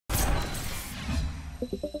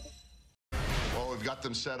Well, we've got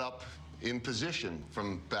them set up in position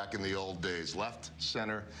from back in the old days. Left,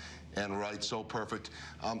 center, and right, so perfect.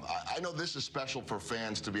 I know this is special for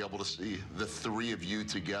fans to be able to see the three of you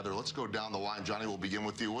together. Let's go down the line. Johnny, we'll begin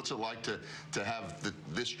with you. What's it like to have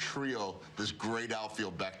this trio, this great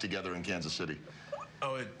outfield back together in Kansas City?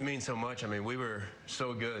 Oh, it means so much. I mean, we were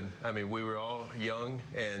so good. I mean, we were all young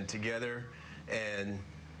and together, and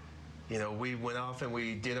you know, we went off and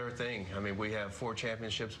we did our thing. I mean, we have 4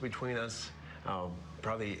 championships between us,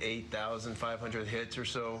 probably 8,500 hits or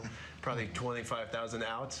so, probably 25,000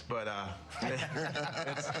 outs, but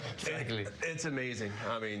it's amazing.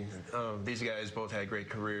 I mean, these guys both had great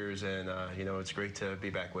careers, and you know, it's great to be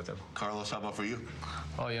back with them. Carlos, how about for you?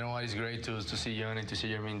 Oh, you know what? It's great to see Johnny, to see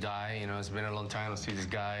Jermaine Dye. You know, it's been a long time to see this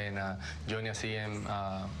guy, and Johnny, I see him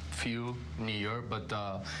few in New York, but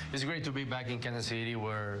it's great to be back in Kansas City,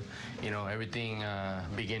 where you know everything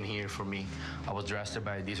began here for me. I was drafted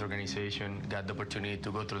by this organization, got the opportunity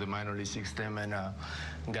to go through the minor league system, and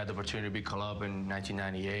got the opportunity to be called up in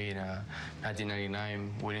 1998,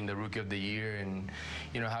 1999, winning the Rookie of the Year, and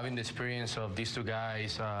you know, having the experience of these 2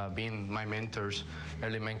 guys being my mentors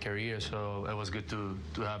early in my career. So it was good to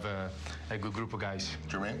have a good group of guys.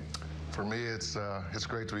 Jermaine? For me, it's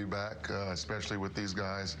great to be back, especially with these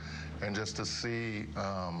guys, and just to see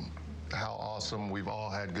how awesome we've all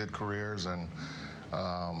had good careers, and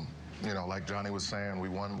you know, like Johnny was saying, we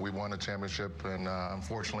won a championship, and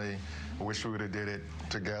unfortunately, I wish we would have did it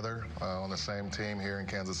together on the same team here in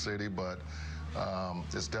Kansas City. But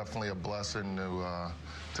it's definitely a blessing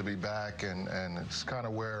to be back, and it's kind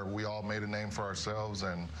of where we all made a name for ourselves.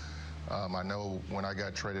 And I know when I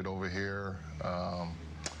got traded over here,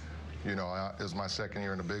 you know, it was my second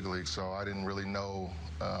year in the big league, so I didn't really know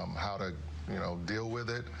how to, you know, deal with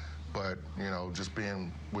it. But, you know, just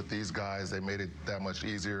being with these guys, they made it that much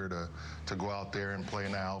easier to go out there and play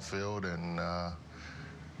in the outfield, and,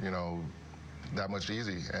 you know, that much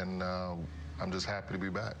easy. And I'm just happy to be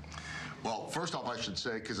back. Well, first off, I should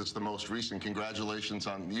say, because it's the most recent, congratulations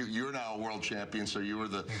on you. You're now a world champion, so you were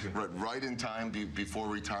right in time before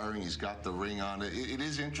retiring. He's got the ring on. It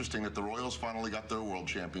is interesting that the Royals finally got their world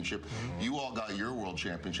championship. You all got your world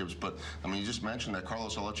championships, but I mean, you just mentioned that.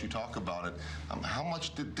 Carlos, I'll let you talk about it. How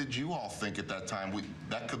much did you all think at that time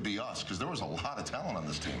that could be us? Because there was a lot of talent on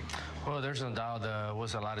this team. Well, there's no doubt there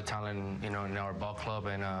was a lot of talent, you know, in our ball club,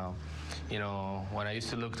 and you know, when I used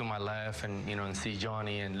to look to my left and, you know, and see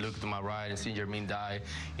Johnny, and look to my right and see Jermaine Dye,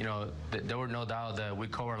 you know, there were no doubt that we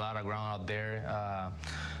covered a lot of ground out there.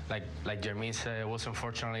 Like Jermaine said, it was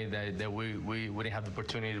unfortunately that we didn't have the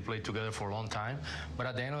opportunity to play together for a long time. But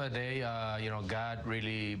at the end of the day, you know, God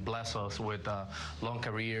really blessed us with long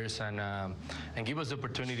careers, and give us the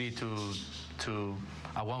opportunity to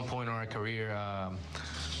at one point in our career,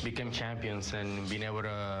 became champions and being able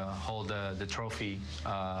to hold the trophy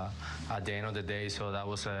at the end of the day. So that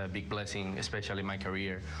was a big blessing, especially in my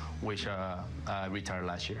career, which I retired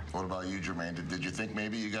last year. What about you, Jermaine? Did you think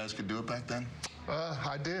maybe you guys could do it back then?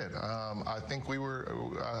 I did. I think we were.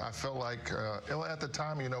 I felt like at the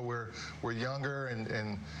time, you know, we're younger,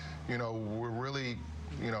 and you know, we're really,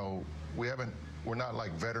 you know, we're not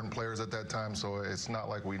like veteran players at that time, so it's not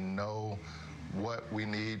like we know what we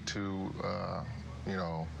need to, you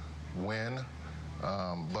know, win.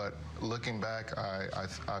 But looking back,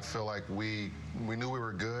 I feel like we knew we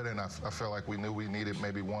were good, and I feel like we knew we needed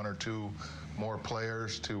maybe 1 or 2 more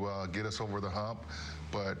players to get us over the hump.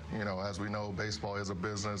 But you know, as we know, baseball is a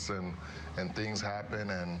business, and things happen,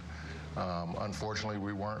 and unfortunately,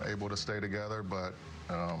 we weren't able to stay together. But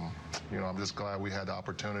you know, I'm just glad we had the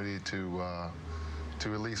opportunity to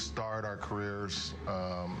at least start our careers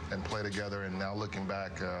and play together. And now looking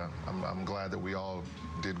back, I'm glad that we all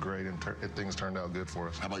did great, and things turned out good for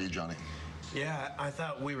us. How about you, Johnny? Yeah, I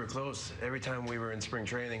thought we were close. Every time we were in spring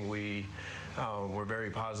training, we were very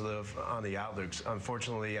positive on the outlooks.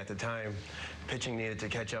 Unfortunately, at the time, pitching needed to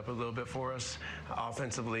catch up a little bit for us.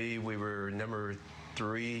 Offensively, we were number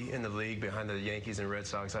 3 in the league behind the Yankees and Red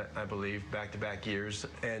Sox, I believe, back-to-back years,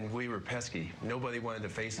 and we were pesky. Nobody wanted to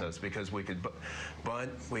face us because we could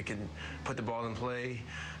bunt, we could put the ball in play,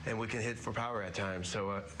 and we can hit for power at times.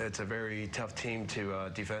 So it's a very tough team to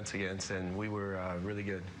defense against, and we were really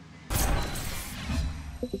good.